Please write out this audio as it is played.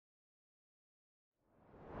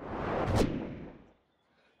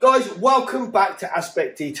guys, welcome back to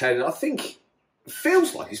Aspect Detailing. I think it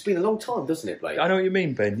feels like it's been a long time, doesn't it, Blake? I know what you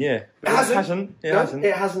mean, Ben, yeah. It hasn't. It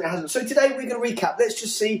hasn't. So today we're going to recap. Let's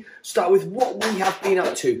just start with what we have been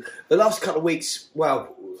up to. The last couple of weeks,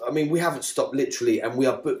 well, I mean, we haven't stopped literally, and we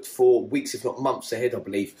are booked for weeks, if not months ahead, I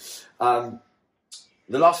believe. The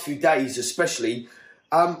last few days especially,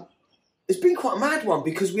 it's been quite a mad one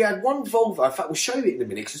because we had one Volvo. In fact, we'll show you it in a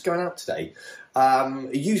minute because it's going out today. A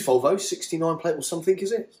used Volvo, 69 plate or something,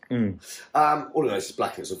 is it? All I know is it's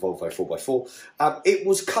black and it's a Volvo 4x4. It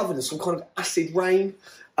was covered in some kind of acid rain.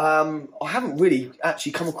 I haven't really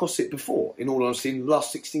actually come across it before, in all honesty, in the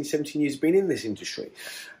last 16, 17 years being in this industry.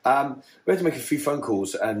 We had to make a few phone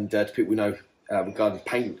calls and to people we know regarding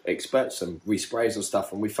paint experts and resprays and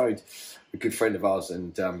stuff, and we phoned a good friend of ours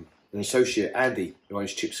and an associate, Andy, who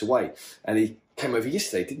owns Chips Away, and he came over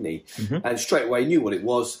yesterday, didn't he? And straight away knew what it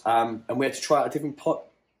was, and we had to try out a different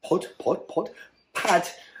pad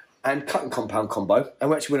and cutting compound combo, and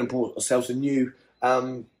we actually went and bought ourselves a new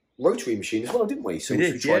rotary machine as well, didn't we? So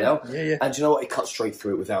we tried out, and you know what? It cut straight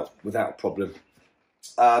through it without a problem.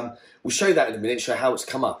 We'll show you that in a minute, show how it's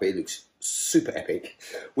come up. It looks super epic.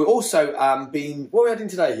 We're also what are we adding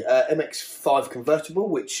today? MX5 convertible,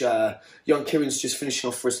 which young Kieran's just finishing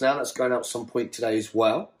off for us now. That's going out some point today as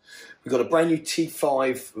well. We've got a brand new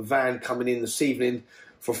T5 van coming in this evening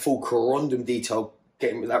for a full corundum detail,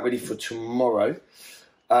 getting that ready for tomorrow.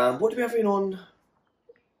 What do we have on?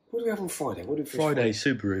 What do we have on Friday? Friday,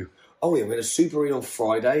 Subaru. Oh yeah, we had a Subaru on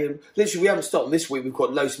Friday, and literally we haven't stopped on this week. We've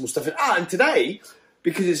got loads more stuff in. And today,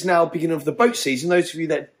 because it's now beginning of the boat season, those of you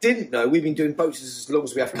that didn't know, we've been doing boats as long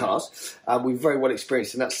as we have cars. We're very well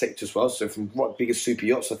experienced in that sector as well. So from right biggest super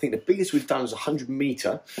yachts, I think the biggest we've done is 100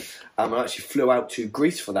 metre. I actually flew out to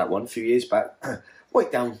Greece for that one a few years back.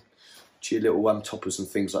 Right down to your little toppers and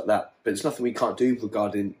things like that. But there's nothing we can't do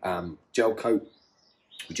regarding gel coat,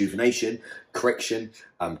 rejuvenation, correction,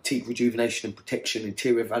 teeth rejuvenation and protection,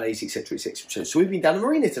 interior valets, etc, etc. So we've been down the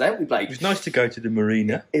marina today, haven't we, Blake? It was nice to go to the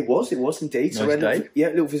marina. It was indeed. Nice So day. A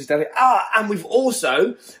little visit down there. And we've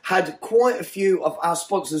also had quite a few of our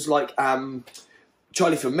sponsors like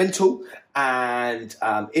Charlie from Mental and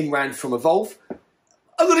Imran from Evolve.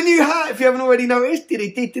 I've got a new hat, if you haven't already noticed.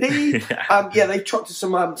 Yeah, they trucked us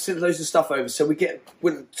some sent loads of stuff over. So we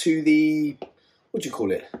went to the, what do you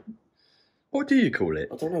call it? What do you call it?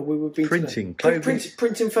 I don't know. We've been printing,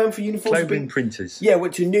 printing firm for uniforms. Clothing printers. Yeah,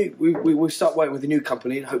 went to we'll start working with a new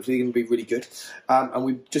company, and hopefully they're going to be really good. And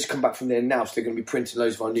we've just come back from there now, so they're going to be printing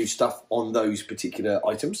loads of our new stuff on those particular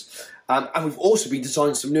items. And we've also been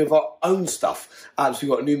designing some new of our own stuff. So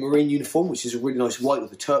we've got a new marine uniform, which is a really nice white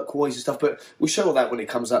with the turquoise and stuff. But we'll show all that when it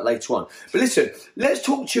comes out later on. But listen, let's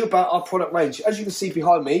talk to you about our product range. As you can see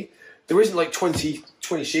behind me, there isn't like 20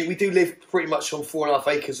 sheep. We do live pretty much on 4.5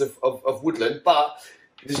 acres of woodland, but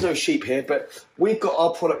there's no sheep here. But we've got our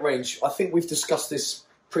product range. I think we've discussed this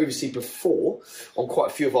previously before on quite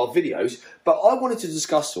a few of our videos, but I wanted to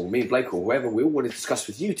discuss, or me and Blake or whoever, we all want to discuss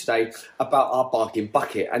with you today about our bargain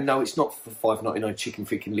bucket. And no, it's not for $5.99 chicken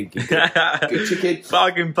freaking linky. Good chicken.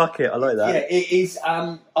 Bargain bucket, I like that. Yeah, it is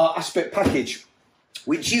our Aspect package,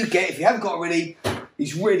 which you get, if you haven't got already,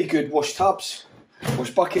 these really good wash tubs,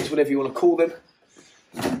 wash buckets, whatever you want to call them.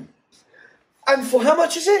 And for how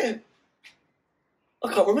much is it?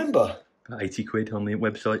 I can't remember. About 80 quid on the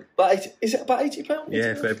website. Is it about £80?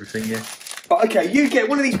 Yeah, for everything, yeah. But okay, you get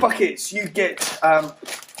one of these buckets. You get a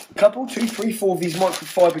couple, 2, 3, 4 of these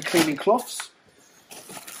microfiber cleaning cloths.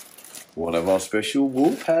 One of our special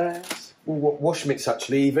wool pads. Wash mitts,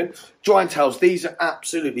 actually, even. Drying towels. These are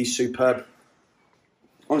absolutely superb.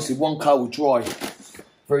 Honestly, one car will dry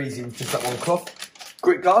very easy with just that one cloth.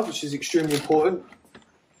 Grit guard, which is extremely important.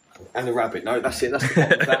 And a rabbit. No, that's it. That's the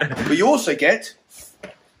bottom of that. But you also get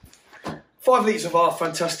 5 litres of our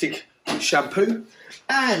fantastic shampoo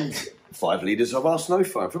and 5 litres of our snow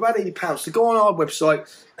foam for about £80. So go on our website,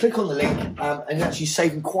 click on the link, and you're actually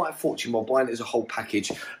saving quite a fortune by buying it as a whole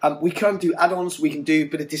package. We can do add-ons, we can do a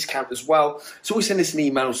bit of discount as well. So we send us an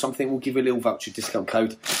email or something, we'll give you a little voucher discount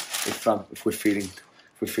code if we're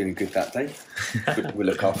feeling good that day. We'll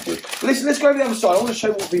look after it. But listen, let's go to the other side. I want to show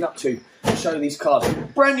you what we've been up to. I'll show you these cars.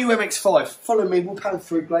 Brand new MX5. Follow me, we'll pan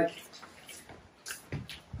through, Blake.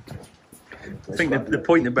 I think the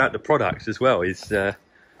point about the products as well is,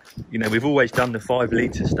 you know, we've always done the 5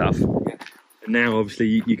 litre stuff. And now,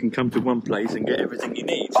 obviously, you can come to one place and get everything you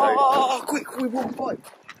need. So. Quick, we walk by.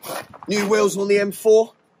 New wheels on the M4. Do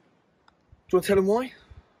you want to tell them why?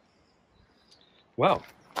 Well,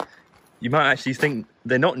 you might actually think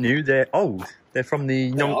they're not new, they're old. They're from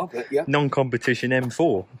the non-competition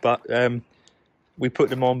M4. But we put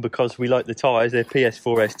them on because we like the tyres. They're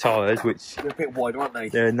PS4S tyres, which They're a bit wider, aren't they?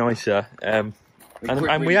 they're nicer. And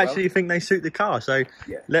we actually think they suit the car. So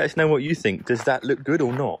let us know what you think. Does that look good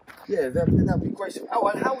or not? Yeah, that'd be great. Oh,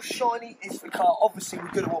 and how shiny is the car? Obviously, we're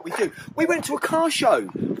good at what we do. We went to a car show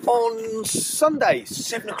on Sunday,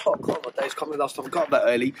 7 o'clock. Oh my days, can't remember the last time I got up that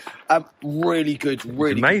early. Really good,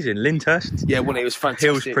 really amazing. Good. Lyndhurst. Yeah, well, it was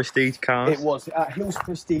fantastic. Hills Prestige Cars. It was Hills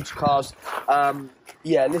Prestige Cars.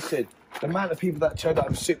 Yeah, listen, the amount of people that turned up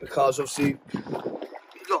with supercars, obviously.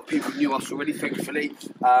 A lot of people knew us already, thankfully.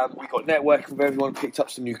 We got networking with everyone, picked up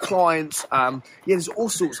some new clients. Yeah, there's all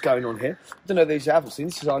sorts going on here. I don't know if these you haven't seen.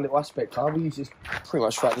 This is our little aspect car. We use this pretty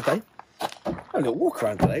much throughout the day. A little walk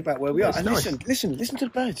around today about where we are. And nice. listen to the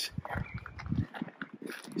birds.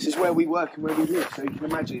 This is where we work and where we live, so you can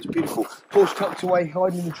imagine it's beautiful. Porsche tucked away,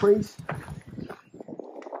 hiding in the trees.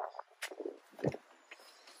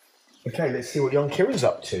 Okay, let's see what young Kieran's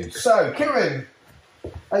up to. So, Kieran,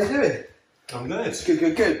 how you doing? I'm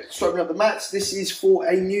good. Good. Straightening up the mats. This is for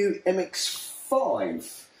a new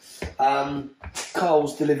MX-5. Car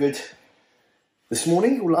was delivered this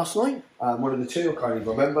morning or last night. One of the two, I can't even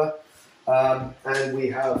remember. And we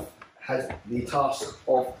have had the task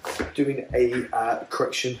of doing a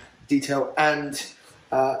correction detail and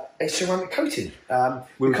a ceramic coating.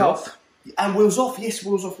 Wheels off? And wheels off, yes,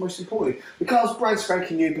 wheels off most importantly. The car's brand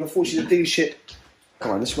spanking new, but unfortunately the dealership,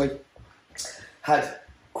 come on this way, had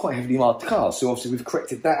quite heavily marked cars, so obviously we've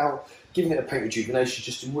corrected that out, giving it a paint rejuvenation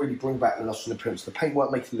just to really bring back the luster and appearance of the paintwork,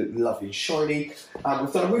 making it look lovely and shiny.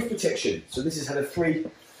 We've done a roof protection, so this has had a three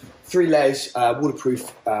layers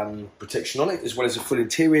waterproof protection on it, as well as a full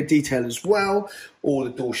interior detail as well. All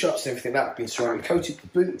the door shuts and everything that have been ceramic coated, the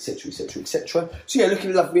boot, etc, etc, etc. So yeah,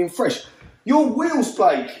 looking lovely and fresh. Your wheels,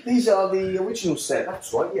 Blake, these are the original set.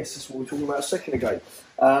 That's right, yes, that's what we were talking about a second ago.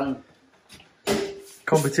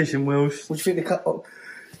 Competition wheels. What do you think the cut? Oh.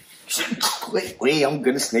 I'm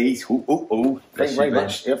going to sneeze. Thank you very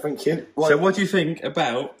much. Yeah, thank you. Right. So what do you think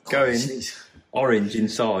about going orange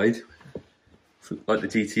inside, like the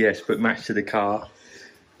GTS, but matched to the car?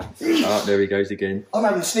 Oh, there he goes again. I'm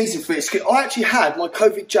having sneezing fits. I actually had my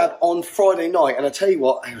COVID jab on Friday night, and I tell you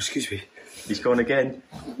what, excuse me. He's gone again.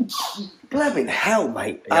 Blabbing hell,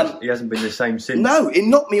 mate. He hasn't been the same since. No, it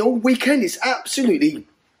knocked me all weekend. It's absolutely...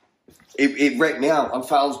 It wrecked me out. I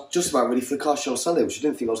was just about ready for the car show on Sunday, which I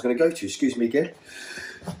didn't think I was going to go to. Excuse me again.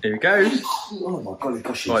 Here he goes. Oh my golly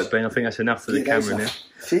gosh. Right, Ben, I think that's enough for the camera now.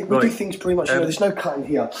 See, we do things pretty much, there's no cutting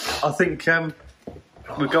here. I think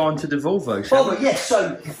we'll go on to the Volvo, Volvo, yes, so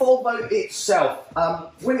the Volvo itself,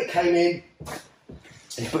 when it came in,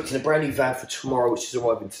 it's booked in a brand new van for tomorrow, which is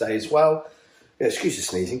arriving today as well. Yeah, excuse the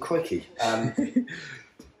sneezing, crikey.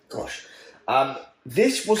 Gosh.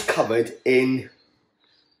 This was covered in...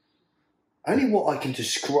 Only what I can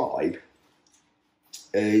describe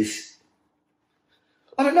is,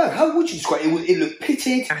 I don't know, how would you describe it? It looked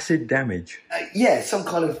pitted. Acid damage. Yeah, some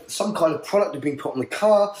kind of product had been put on the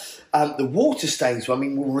car. The water stains, were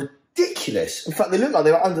ridiculous. In fact, they looked like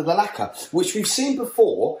they were under the lacquer, which we've seen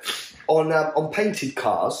before on painted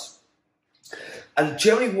cars. And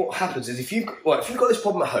generally what happens is if you've got this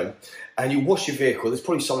problem at home and you wash your vehicle, there's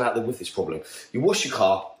probably someone out there with this problem. You wash your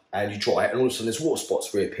car and you dry it, and all of a sudden there's water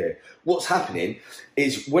spots reappear. What's happening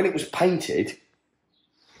is when it was painted,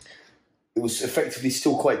 it was effectively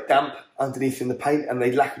still quite damp underneath in the paint, and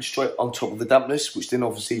they lacquered straight on top of the dampness, which then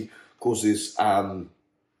obviously causes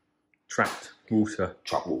trapped water.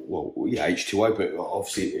 H2O, but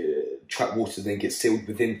obviously trapped water then gets sealed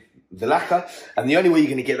within the lacquer, and the only way you're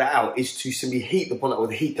going to get that out is to simply heat the bonnet with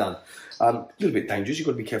a heat gun. A little bit dangerous, you've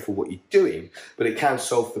got to be careful what you're doing, but it can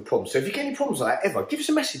solve the problem. So if you get any problems like that ever, give us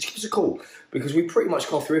a message, give us a call, because we've pretty much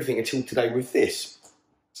gone through everything until today with this.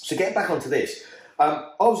 So getting back onto this,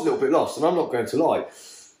 I was a little bit lost, and I'm not going to lie.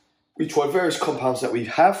 We tried various compounds that we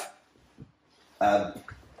have, and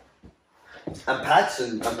pads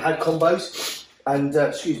and pad combos, and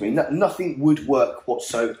nothing would work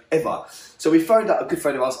whatsoever. So we phoned up a good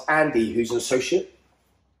friend of ours, Andy, who's an associate,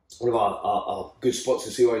 one of our good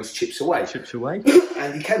sponsors who owns Chips Away. Chips Away.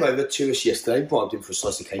 And he came over to us yesterday, bribed him for a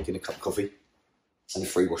slice of cake and a cup of coffee, and a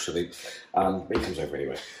free wash, I think. He comes over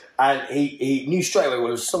anyway. And he knew straight away there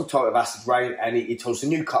was some type of acid rain, and he told us a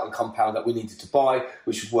new cutting compound that we needed to buy,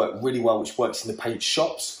 which would work really well, which works in the paint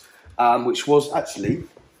shops, which was actually,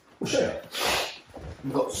 I'll show you.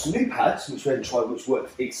 We've got some new pads, which we hadn't tried, which work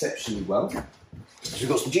exceptionally well. So we've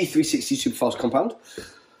got some G360 Superfast compound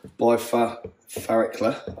by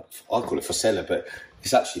Farikla. I call it Facella, but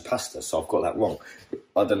It's actually pasta, so I've got that wrong.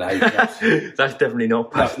 I don't know how you pronounce it. That's definitely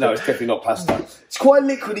not pasta. No, it's definitely not pasta. It's quite a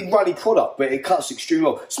liquidy, runny product, but it cuts extremely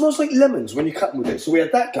well. It smells like lemons when you cut them with it. So we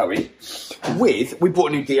had that going with, we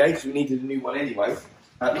bought a new DA because we needed a new one anyway.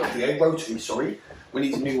 Not DA, rotary, sorry. We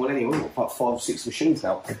need a new one anyway. We've got about 5 or 6 machines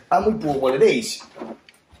now. And we bought one of these.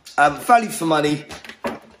 Value for money,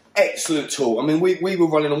 excellent tool. I mean, we were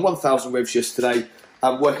running on 1,000 revs yesterday,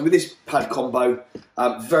 working with this pad combo.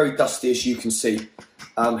 Very dusty, as you can see.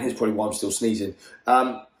 Here's probably why I'm still sneezing.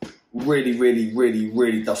 Really, really, really,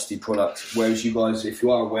 really dusty product. Whereas you guys, if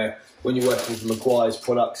you are aware, when you're working with Maguire's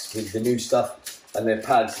products, with the new stuff and their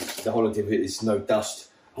pads, the whole of it is no dust.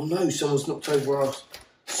 Oh no, someone's knocked over our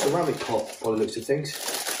ceramic pot by the looks of things.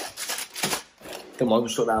 Don't mind, we'll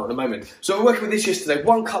sort that out in a moment. So we're working with this yesterday,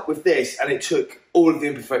 1 cup with this, and it took all of the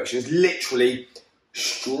imperfections literally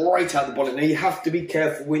straight out the bonnet. Now you have to be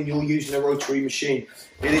careful when you're using a rotary machine.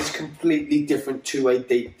 It is completely different to a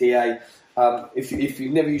DA. If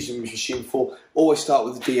you've never used a machine before, always start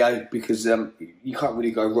with the DA because you can't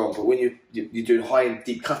really go wrong. But when you're doing high-end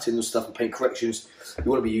deep cutting and stuff and paint corrections, you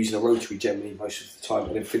want to be using a rotary generally most of the time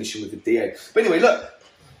and then finishing with the DA. But anyway, look,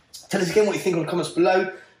 tell us again what you think in the comments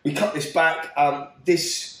below. We cut this back. In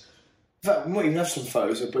fact, we might even have some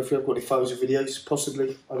photos. But if we've got any photos or videos,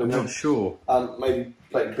 possibly. I don't know. I'm not sure. Maybe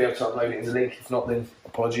Blake will be able to upload it in the link. If not, then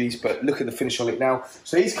apologies. But look at the finish on it now.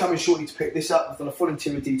 So he's coming shortly to pick this up. I've done a full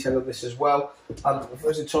interior detail of this as well.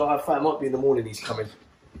 First of all, I found it might be in the morning he's coming.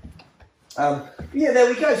 Yeah, there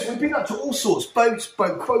we go. So we've been up to all sorts. Boats,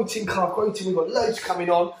 boat quoting, car quoting. We've got loads coming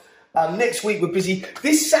on. Next week we're busy.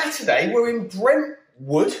 This Saturday we're in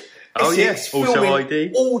Brentwood. Oh yes, Auto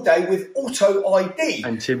ID. All day with Auto ID.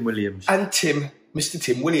 And Tim Williams. And Mr.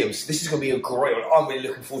 Tim Williams. This is going to be a great one. I'm really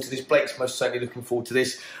looking forward to this. Blake's most certainly looking forward to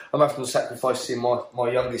this. I'm having to sacrifice seeing my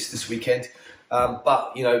youngest this weekend.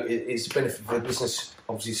 But, you know, it's a benefit for the business,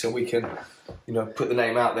 obviously, so we can, you know, put the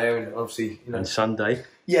name out there and obviously, you know. And Sunday.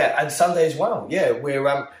 Yeah, and Sunday as well. Yeah,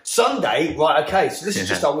 we're, Sunday, right, okay, so this is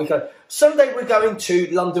just our weekend. Sunday we're going to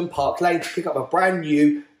London Park Lane to pick up a brand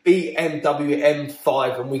new BMW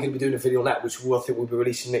M5, and we're going to be doing a video on that, which I think we'll be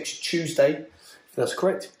releasing next Tuesday, if that's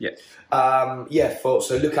correct. Yeah.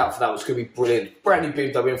 So look out for that. It's going to be brilliant. Brand new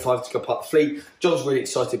BMW M5 to go part the fleet. John's really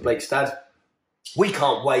excited, Blake's dad. We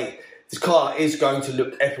can't wait. This car is going to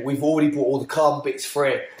look epic. We've already bought all the carbon bits for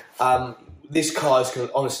it. This car is going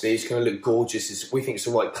to, honestly, it's going to look gorgeous. We think it's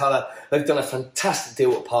the right colour. They've done a fantastic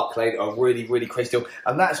deal at Park Lane, a really, really crazy deal.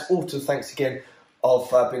 And that's all to thanks again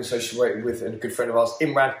of being associated with a good friend of ours,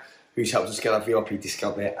 Imran, who's helped us get our VIP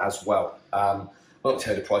discount there as well. I won't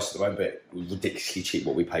tell you the price at the moment, but it was ridiculously cheap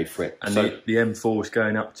what we paid for it. And so, the M4 is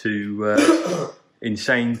going up to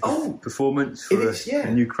insane performance for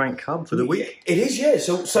a new crank hub for the week. It is, yeah.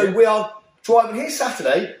 So we are driving here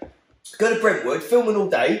Saturday, go to Brentwood, filming all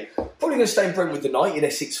day, probably going to stay in Brentwood the night, in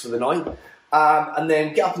Essex for the night, and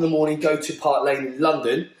then get up in the morning, go to Park Lane in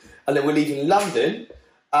London, and then we're leaving London,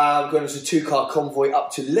 going as a 2-car convoy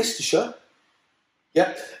up to Leicestershire.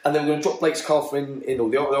 Yeah, and then we're going to drop Blake's car in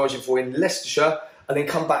the Origin 4 in Leicestershire, and then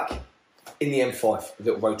come back in the M5, a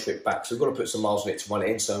little road trip back. So we've got to put some miles on it to run it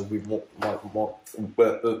in. So we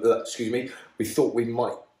we thought we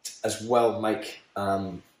might as well make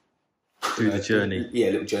through the journey. Yeah,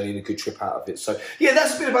 a little journey and a good trip out of it. So yeah,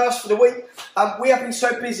 that's a bit about us for the week. We have been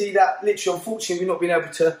so busy that literally, unfortunately, we've not been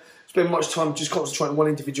able to spend much time just concentrating on one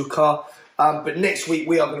individual car. But next week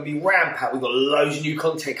we are going to be ram-packed. We've got loads of new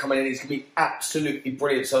content coming in. It's going to be absolutely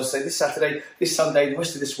brilliant. So I'll say this Saturday, this Sunday, the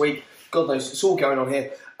rest of this week, God knows, it's all going on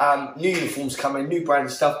here. New uniforms coming, new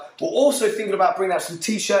branded stuff. We're also thinking about bringing out some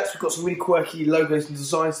T-shirts. We've got some really quirky logos and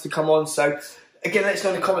designs to come on. So again, let us know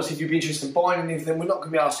in the comments if you'd be interested in buying any of them. We're not going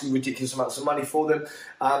to be asking ridiculous amounts of money for them.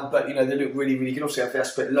 But, you know, they look really, really good. Obviously, have the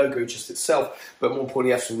Aspect logo just itself. But more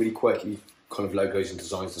importantly, have some really quirky kind of logos and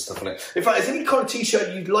designs and stuff on it. In fact, if there's any kind of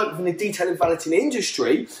T-shirt you'd like within the detailing valeting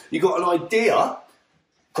industry, you got an idea,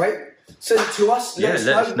 great. Send it to us. Let us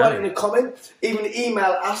know. Write in a comment. Even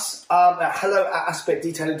email us at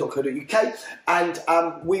hello@aspectdetailing.co.uk, and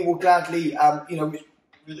we will gladly, you know,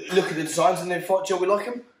 look at the designs, and then if we like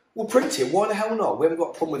them, we'll print it. Why the hell not? We haven't got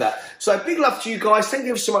a problem with that. So big love to you guys. Thank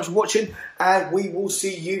you so much for watching, and we will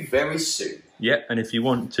see you very soon. Yeah, and if you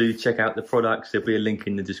want to check out the products, there'll be a link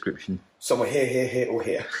in the description. Somewhere here, or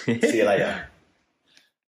here. See you later.